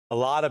A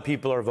lot of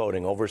people are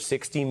voting. Over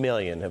 60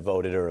 million have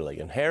voted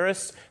early. And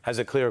Harris has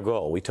a clear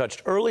goal. We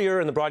touched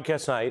earlier in the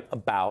broadcast tonight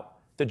about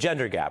the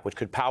gender gap, which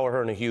could power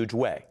her in a huge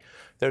way.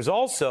 There's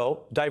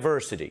also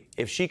diversity.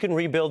 If she can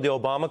rebuild the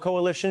Obama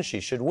coalition, she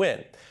should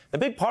win. A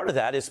big part of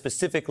that is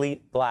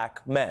specifically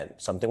black men,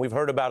 something we've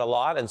heard about a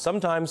lot and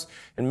sometimes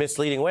in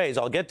misleading ways.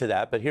 I'll get to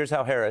that, but here's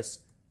how Harris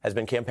has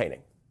been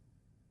campaigning.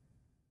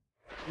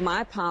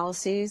 My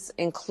policies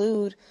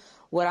include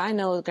what I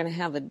know is going to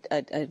have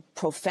a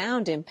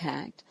profound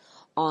impact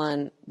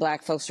on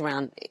black folks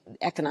around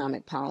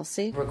economic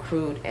policy.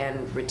 Recruit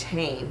and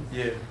retain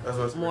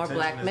more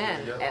black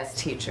men as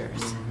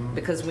teachers,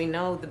 because we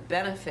know the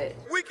benefit.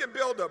 We can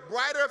build a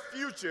brighter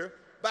future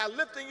by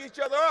lifting each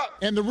other up.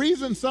 And the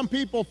reason some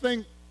people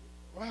think,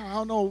 well, I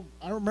don't know,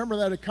 I remember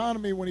that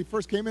economy when he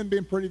first came in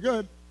being pretty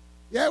good.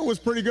 Yeah, it was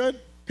pretty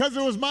good, because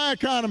it was my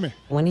economy.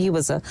 When he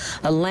was a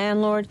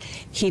landlord,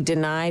 he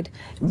denied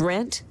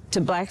rent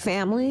to black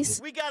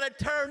families. We got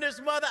to turn this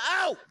mother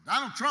out.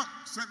 Donald Trump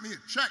sent me a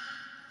check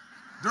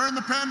during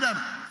the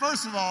pandemic.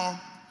 First of all,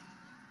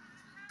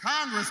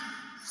 Congress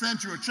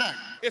sent you a check.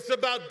 It's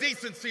about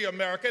decency,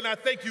 America, and I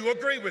think you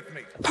agree with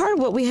me. Part of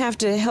what we have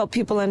to help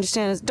people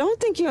understand is don't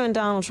think you're in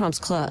Donald Trump's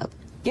club.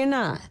 You're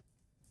not.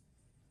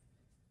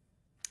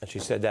 And she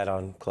said that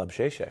on Club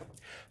Shay Shay.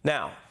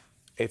 Now,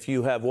 if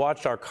you have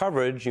watched our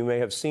coverage, you may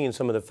have seen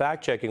some of the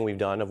fact-checking we've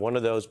done of one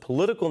of those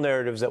political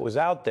narratives that was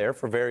out there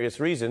for various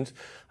reasons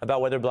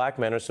about whether black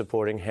men are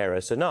supporting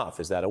Harris enough.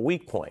 Is that a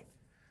weak point?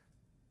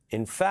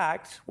 In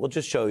fact, we'll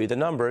just show you the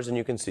numbers and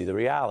you can see the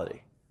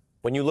reality.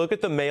 When you look at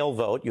the male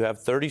vote, you have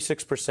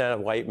 36% of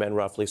white men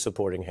roughly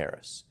supporting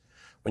Harris.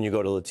 When you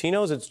go to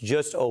Latinos, it's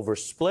just over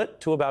split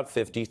to about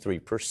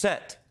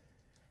 53%.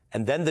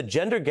 And then the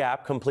gender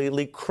gap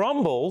completely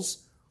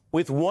crumbles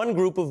with one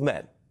group of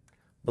men,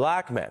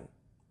 black men,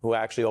 who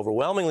actually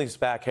overwhelmingly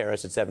back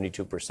Harris at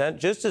 72%,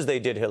 just as they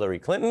did Hillary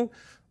Clinton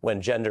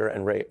when gender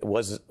and race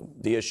was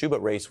the issue,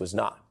 but race was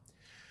not.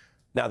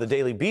 Now, the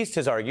Daily Beast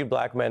has argued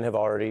black men have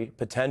already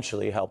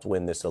potentially helped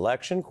win this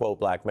election. Quote,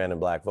 black men and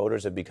black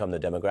voters have become the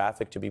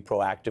demographic to be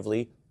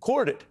proactively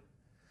courted.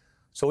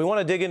 So we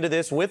want to dig into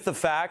this with the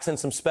facts and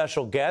some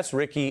special guests.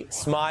 Ricky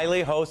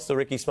Smiley hosts the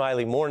Ricky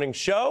Smiley Morning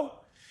Show.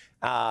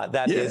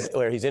 That is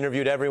where he's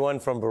interviewed everyone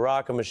from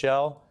Barack and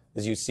Michelle,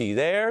 as you see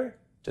there,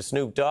 to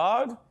Snoop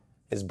Dogg.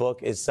 His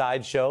book is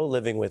Sideshow,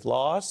 Living with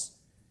Loss,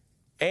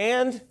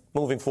 and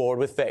Moving Forward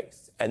with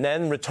Faith. And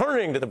then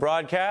returning to the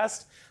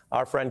broadcast,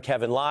 our friend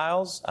Kevin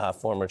Liles,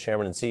 former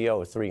chairman and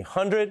CEO of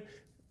 300,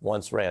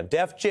 once ran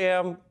Def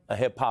Jam, a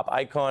hip-hop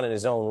icon in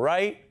his own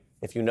right.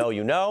 If you know,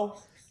 you know.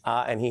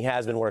 And he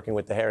has been working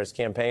with the Harris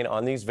campaign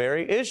on these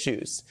very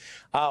issues.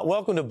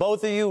 Welcome to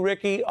both of you.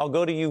 Ricky, I'll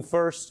go to you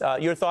first.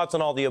 Your thoughts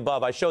on all the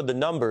above. I showed the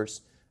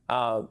numbers.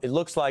 It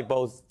looks like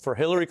both for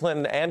Hillary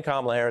Clinton and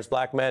Kamala Harris,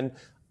 black men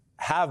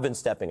have been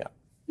stepping up.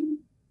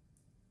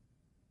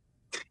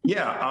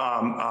 Yeah.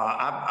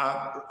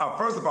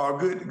 First of all,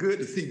 good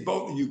to see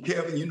both of you,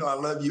 Kevin. You know I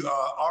love you.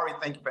 Ari,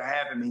 thank you for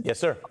having me. Yes,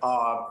 sir.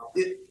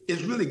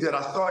 It's really good.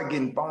 I started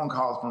getting phone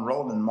calls from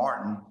Roland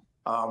Martin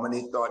when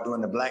they started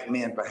doing the Black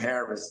Men for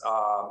Harris.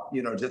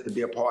 Just to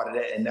be a part of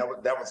that, and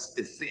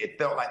it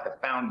felt like the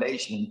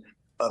foundation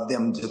of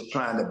them just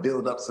trying to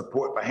build up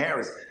support for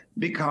Harris,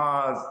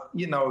 because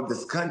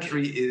this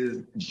country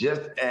is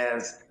just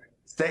as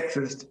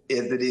sexist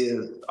as it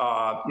is,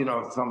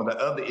 some of the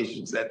other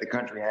issues that the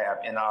country have.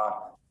 And,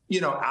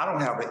 I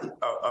don't have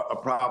a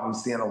problem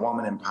seeing a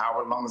woman in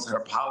power as long as her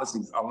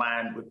policies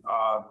align with,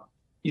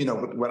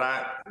 with what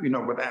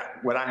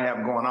I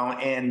have going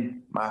on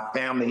and my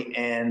family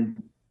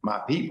and my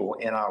people.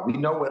 And we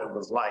know what it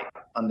was like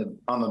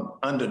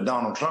under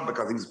Donald Trump,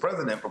 because he was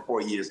president for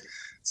 4 years.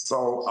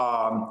 So,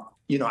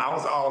 I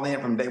was all in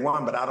from day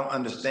one, but I don't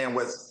understand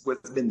what's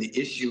been the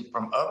issue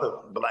from other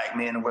black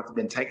men and what's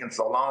been taking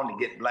so long to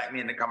get black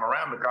men to come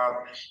around, because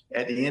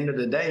at the end of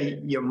the day,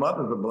 your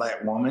mother's a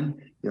black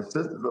woman, your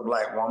sister's a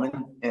black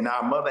woman, and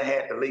our mother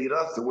had to lead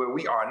us to where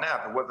we are now.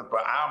 If it wasn't for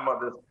our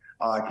mothers,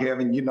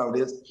 Kevin, you know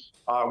this,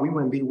 we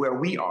wouldn't be where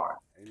we are.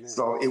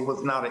 So it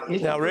was not an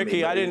issue. Now,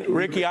 Ricky, I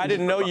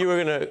didn't know you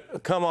were going to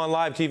come on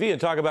live TV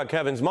and talk about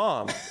Kevin's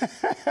mom.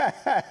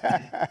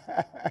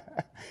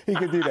 He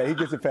could do that. He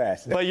gets it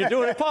fast. But you're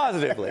doing it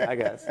positively, I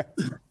guess.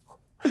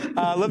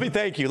 Let me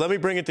thank you. Let me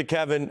bring it to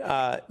Kevin.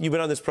 You've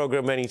been on this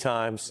program many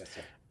times.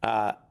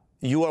 Yes,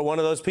 you are one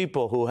of those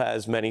people who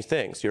has many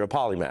things. You're a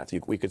polymath.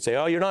 We could say,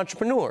 oh, you're an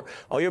entrepreneur.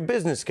 Oh, you're a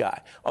business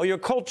guy. Oh, you're a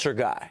culture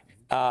guy.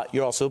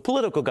 You're also a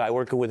political guy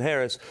working with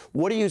Harris.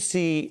 What do you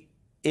see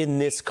in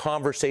this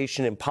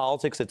conversation in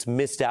politics that's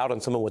missed out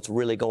on some of what's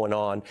really going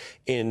on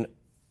in,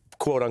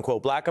 quote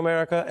unquote, Black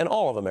America and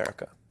all of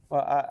America?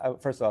 Well,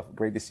 first off,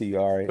 great to see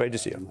you, Ari. Great to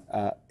see you.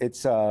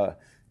 It's to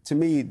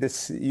me,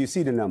 you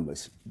see the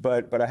numbers,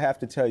 but I have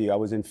to tell you, I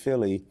was in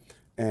Philly,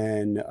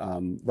 and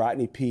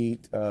Rodney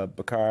Peete,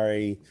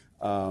 Bakari,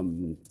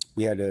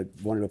 we had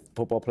one of the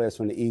football players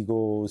from the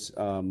Eagles,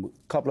 a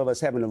couple of us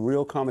having a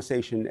real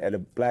conversation at a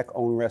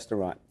black-owned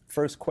restaurant.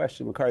 First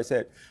question, Bakari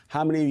said,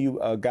 how many of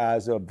you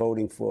guys are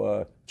voting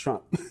for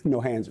Trump? No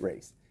hands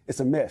raised. It's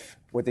a myth.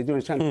 What they're doing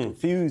is trying to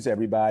confuse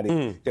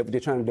everybody.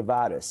 They're trying to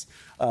divide us.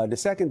 The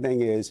second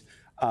thing is,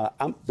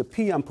 the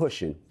P I'm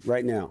pushing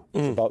right now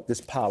is about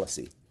this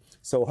policy.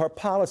 So her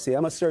policy,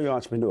 I'm a serial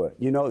entrepreneur.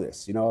 You know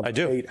this. You know, I've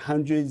paid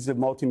hundreds of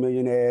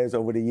multimillionaires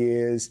over the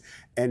years,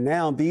 and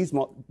now these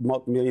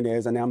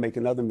multimillionaires are now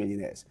making other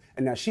millionaires.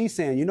 And now she's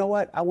saying, you know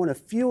what? I want to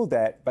fuel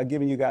that by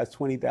giving you guys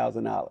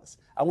 $20,000.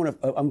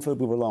 I'm for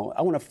people alone.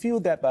 I want to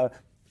fuel that by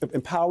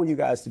empowering you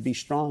guys to be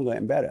stronger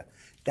and better.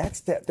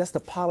 That's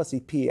the policy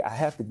P. I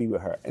have to be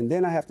with her. And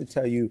then I have to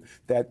tell you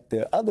that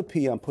the other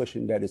P I'm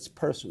pushing, that it's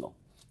personal.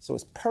 So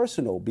it's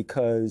personal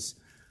because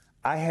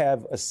I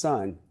have a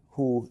son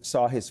who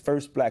saw his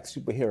first black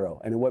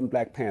superhero, and it wasn't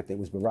Black Panther, it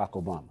was Barack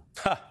Obama.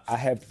 I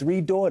have 3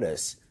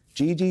 daughters,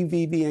 Gigi,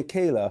 Vivi, and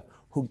Kayla,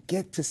 who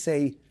get to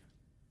say,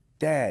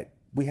 Dad,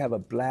 we have a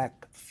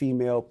black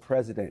female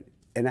president.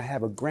 And I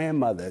have a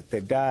grandmother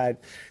that died,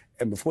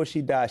 and before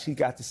she died, she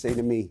got to say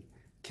to me,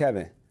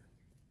 Kevin,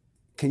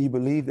 can you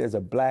believe there's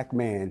a black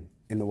man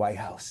in the White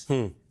House?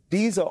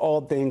 These are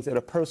all things that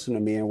are personal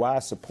to me, and why I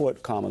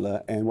support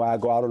Kamala, and why I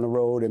go out on the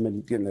road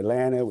and in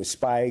Atlanta with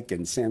Spike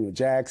and Samuel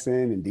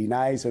Jackson and D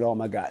Nice and all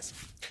my guys.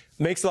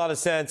 Makes a lot of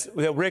sense.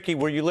 Ricky,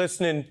 were you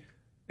listening?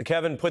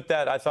 Kevin put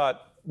that, I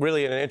thought,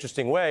 really in an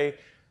interesting way.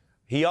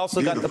 He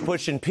also got the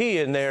pushing P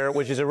in there,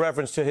 which is a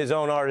reference to his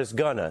own artist,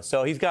 Gunna.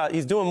 So he's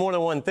doing more than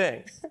one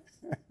thing.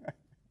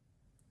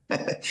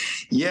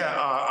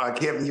 Yeah,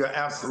 Kevin, you're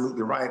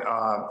absolutely right.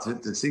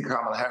 To see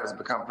Kamala Harris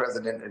become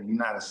president of the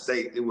United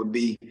States, it would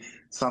be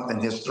something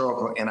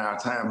historical in our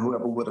time.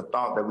 Whoever would have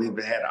thought that we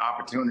would have had the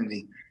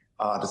opportunity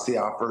to see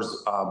our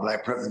first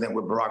black president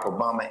with Barack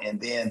Obama, and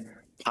then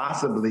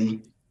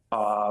possibly,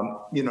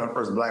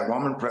 first black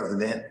woman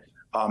president,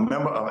 a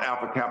member of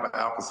Alpha Kappa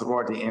Alpha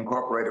Sorority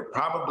Incorporated,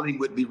 probably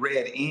would be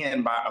read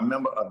in by a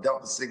member of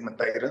Delta Sigma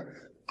Theta,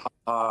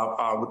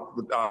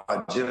 with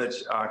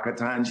Judge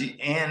Ketanji,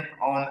 and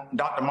on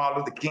Dr. Martin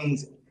Luther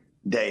King's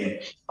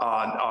day,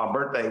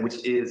 birthday,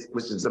 which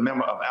is a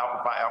member of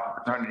Alpha Phi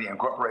Alpha Fraternity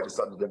Incorporated,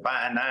 so the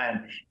Divine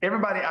Nine.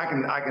 Everybody,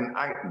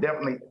 I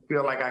definitely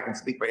feel like I can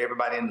speak for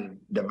everybody in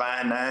the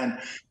Divine Nine.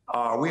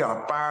 We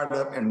are fired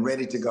up and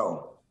ready to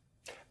go.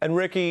 And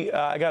Ricky,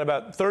 I got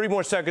about 30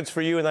 more seconds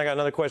for you, and I got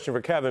another question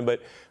for Kevin.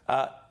 But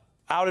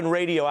out in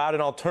radio, out in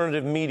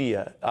alternative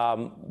media,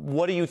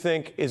 what do you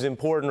think is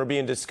important or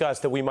being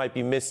discussed that we might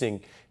be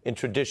missing in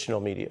traditional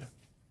media?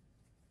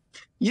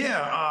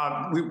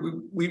 Yeah,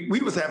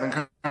 we was having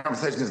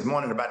conversation this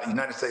morning about the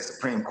United States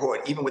Supreme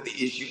Court, even with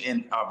the issue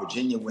in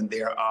Virginia when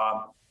they're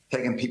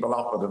taking people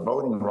off of the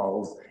voting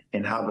rolls,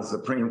 and how the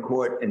Supreme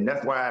Court, and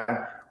that's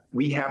why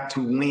we have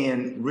to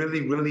win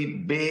really, really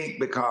big,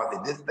 because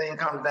if this thing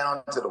comes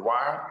down to the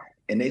wire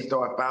and they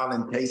start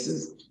filing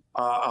cases,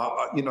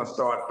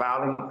 start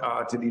filing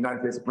to the United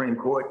States Supreme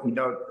Court,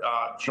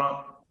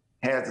 Trump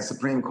has the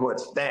Supreme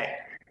Court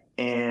stacked.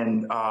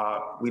 And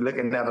we're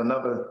looking at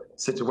another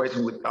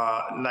situation with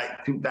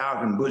like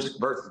 2000 Bush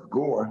versus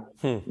Gore,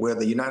 where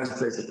the United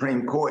States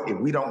Supreme Court, if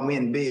we don't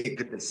win big,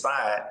 could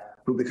decide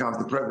who becomes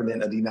the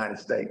president of the United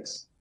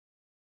States.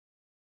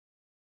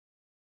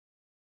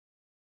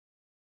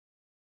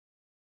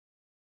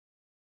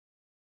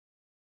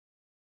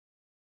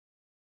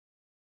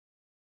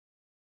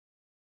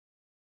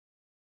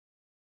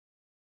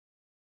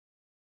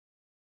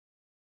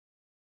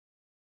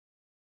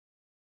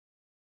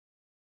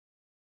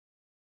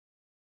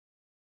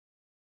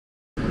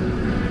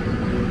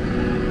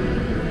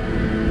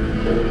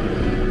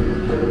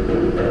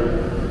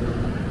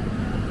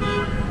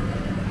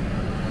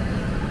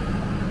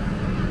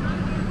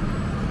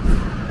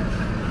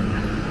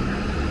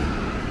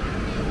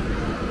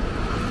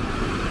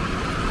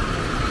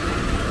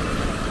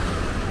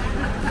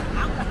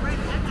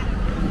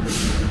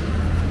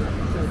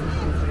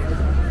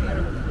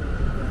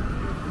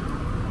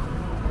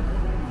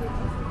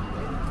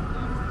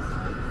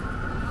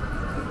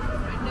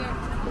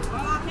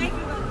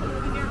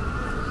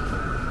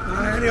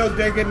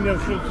 Digging the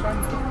shoes.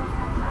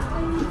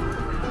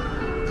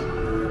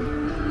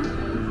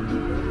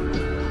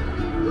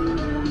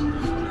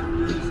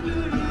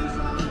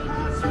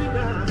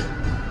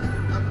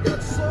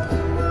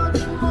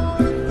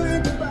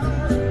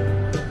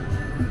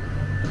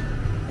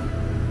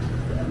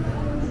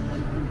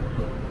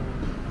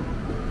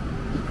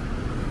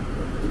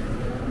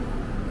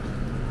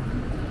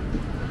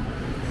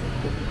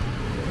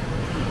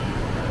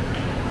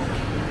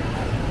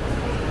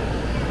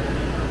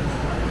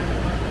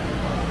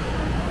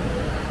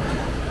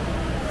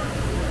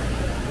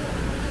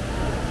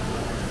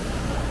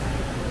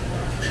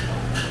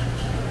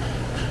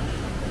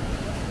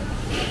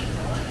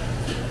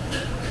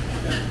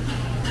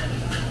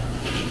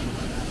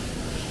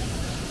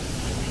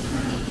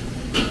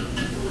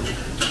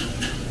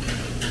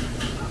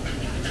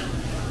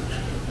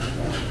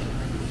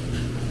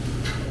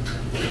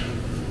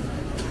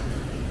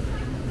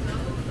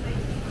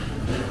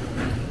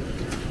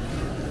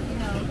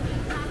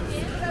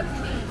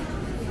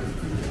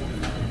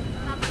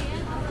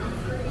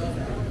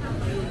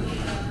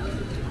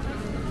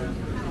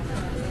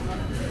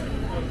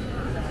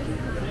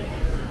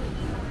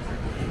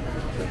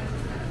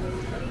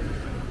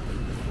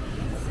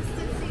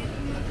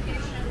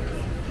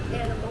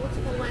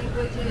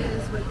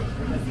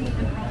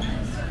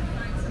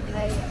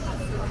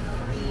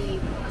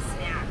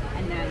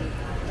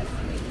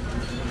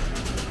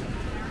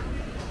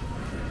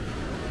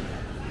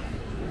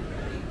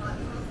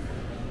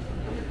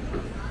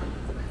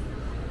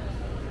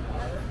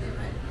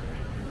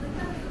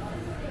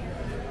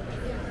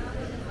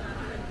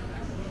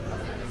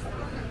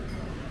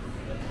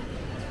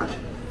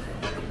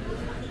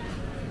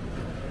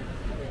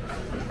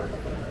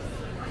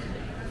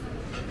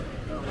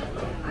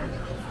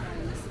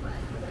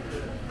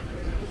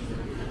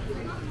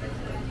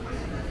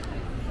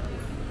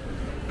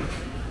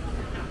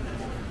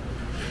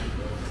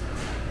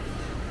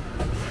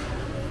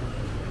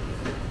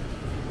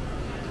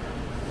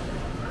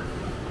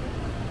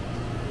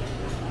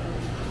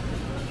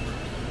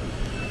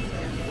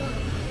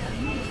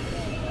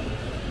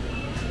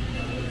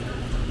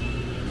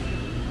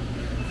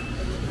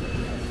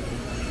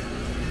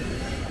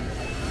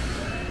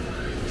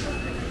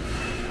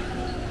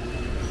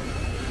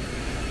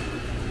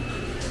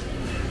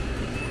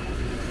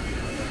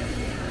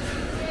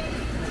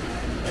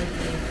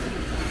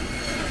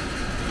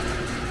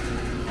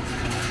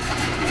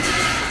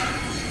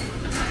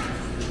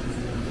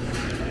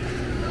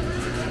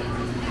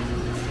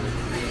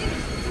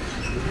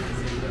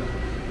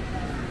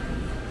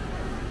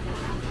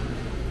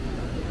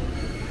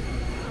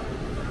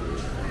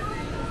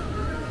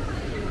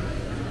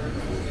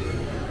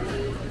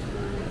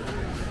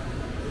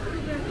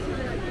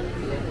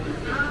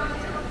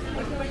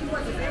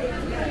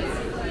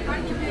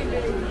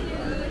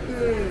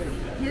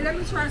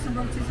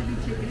 rotisserie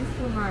chicken. It's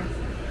full rice.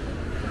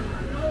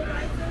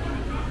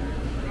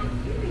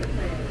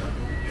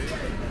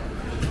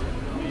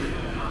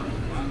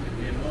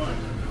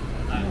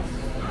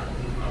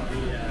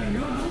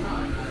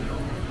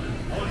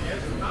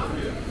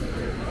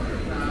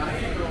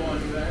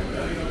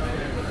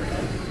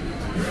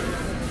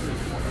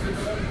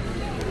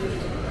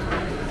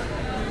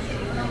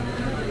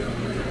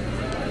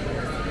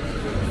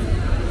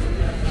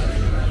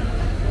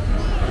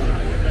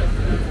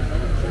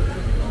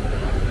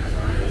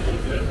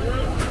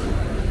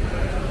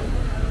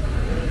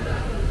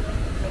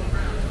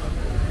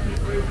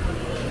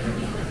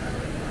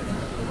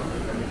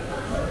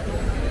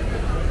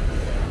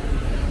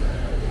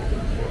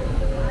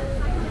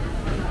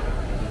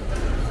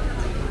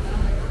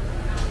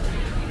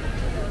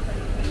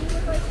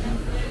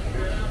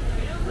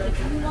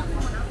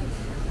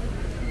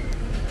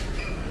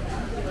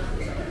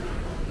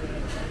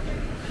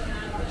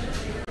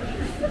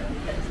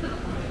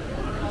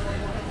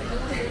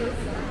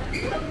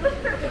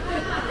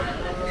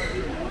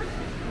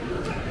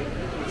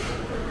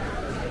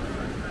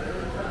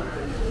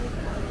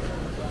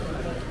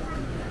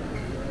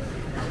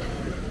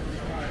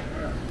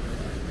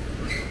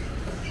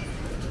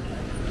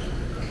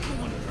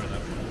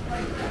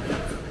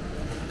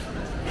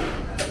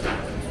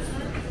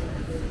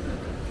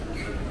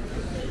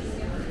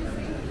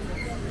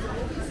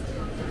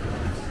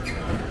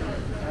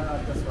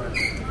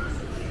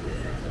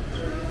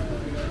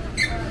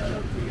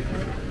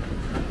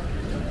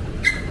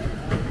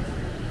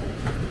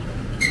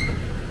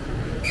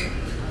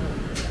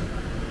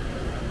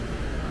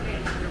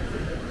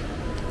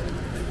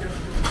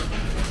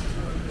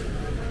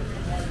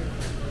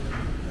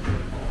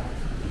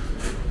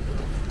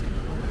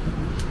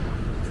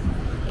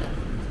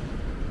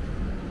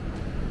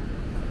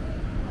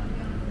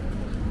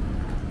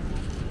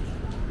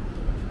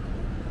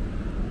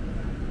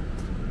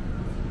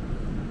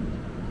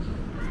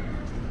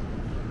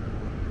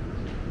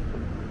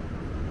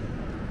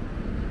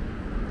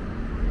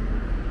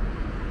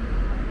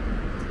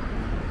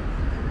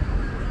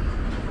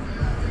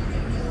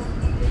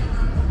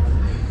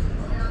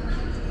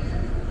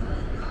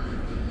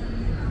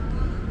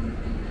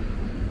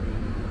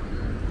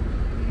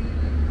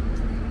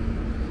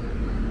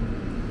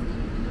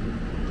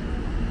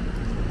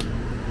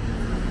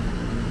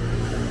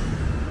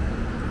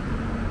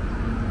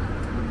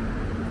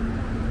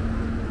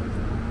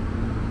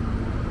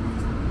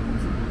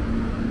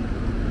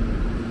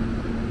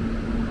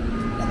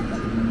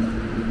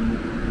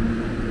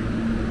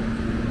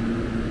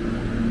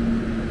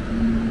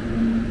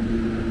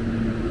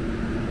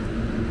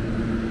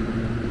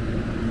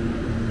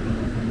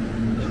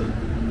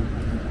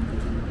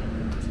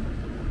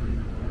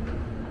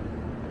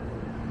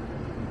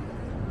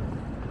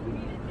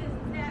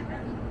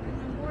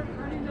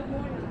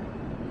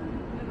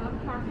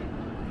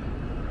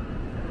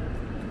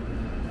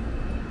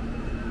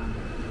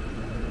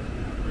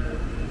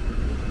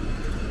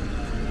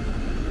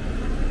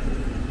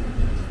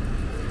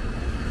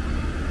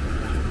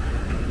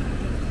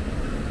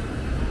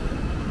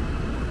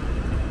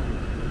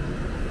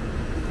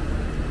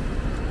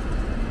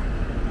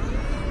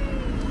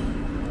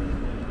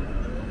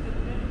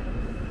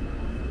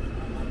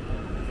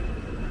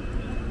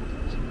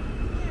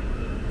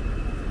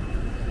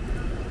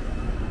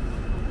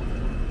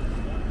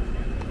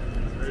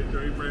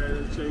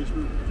 Change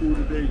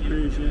food today,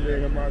 creation,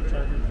 and my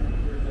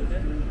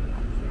time.